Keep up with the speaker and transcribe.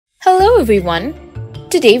Hello everyone!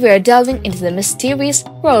 Today we are delving into the mysterious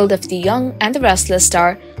world of the young and the restless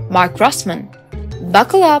star Mark Grossman.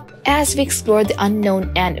 Buckle up as we explore the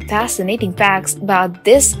unknown and fascinating facts about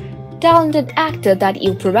this talented actor that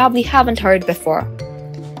you probably haven't heard before.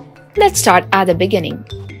 Let's start at the beginning.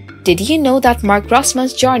 Did you know that Mark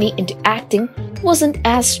Grossman's journey into acting wasn't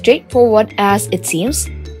as straightforward as it seems?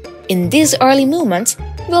 In these early moments,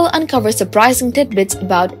 we'll uncover surprising tidbits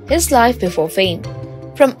about his life before fame.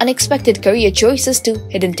 From unexpected career choices to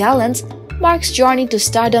hidden talents, Mark's journey to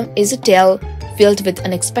stardom is a tale filled with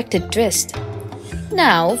unexpected twists.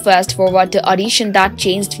 Now, fast forward to audition that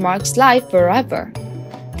changed Mark's life forever.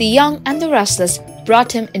 The Young and the Restless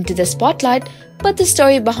brought him into the spotlight, but the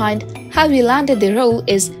story behind how he landed the role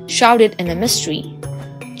is shrouded in a mystery.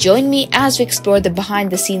 Join me as we explore the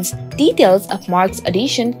behind-the-scenes details of Mark's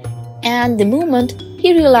audition and the moment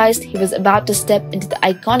he realized he was about to step into the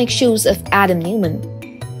iconic shoes of Adam Newman.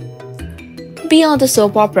 Beyond the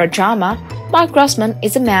soap opera drama, Mark Grossman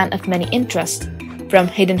is a man of many interests. From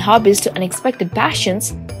hidden hobbies to unexpected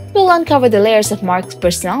passions, we'll uncover the layers of Mark's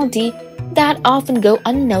personality that often go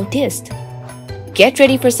unnoticed. Get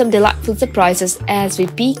ready for some delightful surprises as we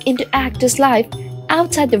peek into actor's life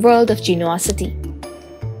outside the world of generosity.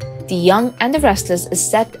 The Young and the Restless is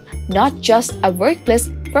set not just a workplace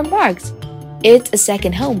for Marks, it's a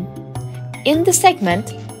second home. In this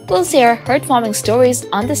segment, we'll share heartwarming stories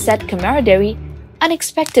on the set camaraderie,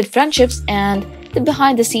 unexpected friendships, and the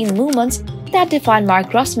behind-the-scenes moments that define Mark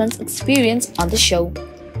Grossman's experience on the show.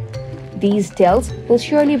 These tales will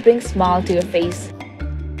surely bring a smile to your face.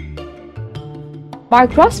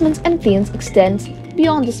 Mark Grossman's influence extends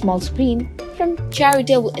beyond the small screen. From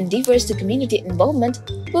charitable endeavors to community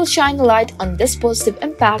involvement, will shine a light on this positive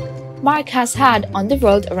impact Mark has had on the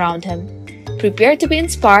world around him. Prepare to be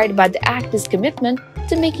inspired by the actor's commitment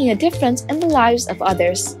to making a difference in the lives of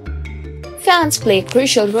others. Fans play a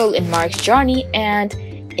crucial role in Mark's journey, and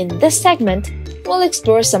in this segment, we'll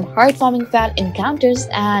explore some heartwarming fan encounters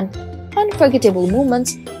and unforgettable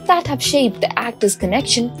moments that have shaped the actor's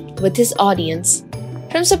connection with his audience.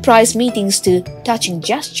 From surprise meetings to touching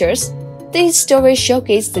gestures, these stories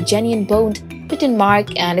showcase the genuine bond between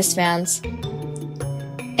Mark and his fans.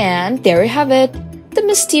 And there you have it, the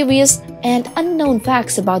mysterious and unknown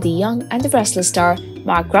facts about the Young and the Restless star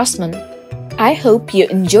Mark Grossman. I hope you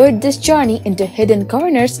enjoyed this journey into hidden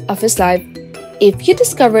corners of his life. If you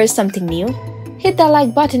discover something new, hit that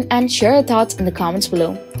like button and share your thoughts in the comments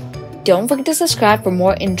below. Don't forget to subscribe for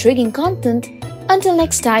more intriguing content. Until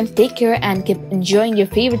next time, take care and keep enjoying your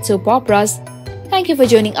favorite soap operas. Thank you for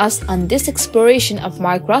joining us on this exploration of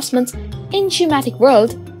Mark Grossman's enigmatic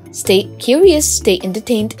world. Stay curious, stay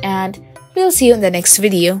entertained, and we'll see you in the next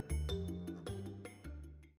video.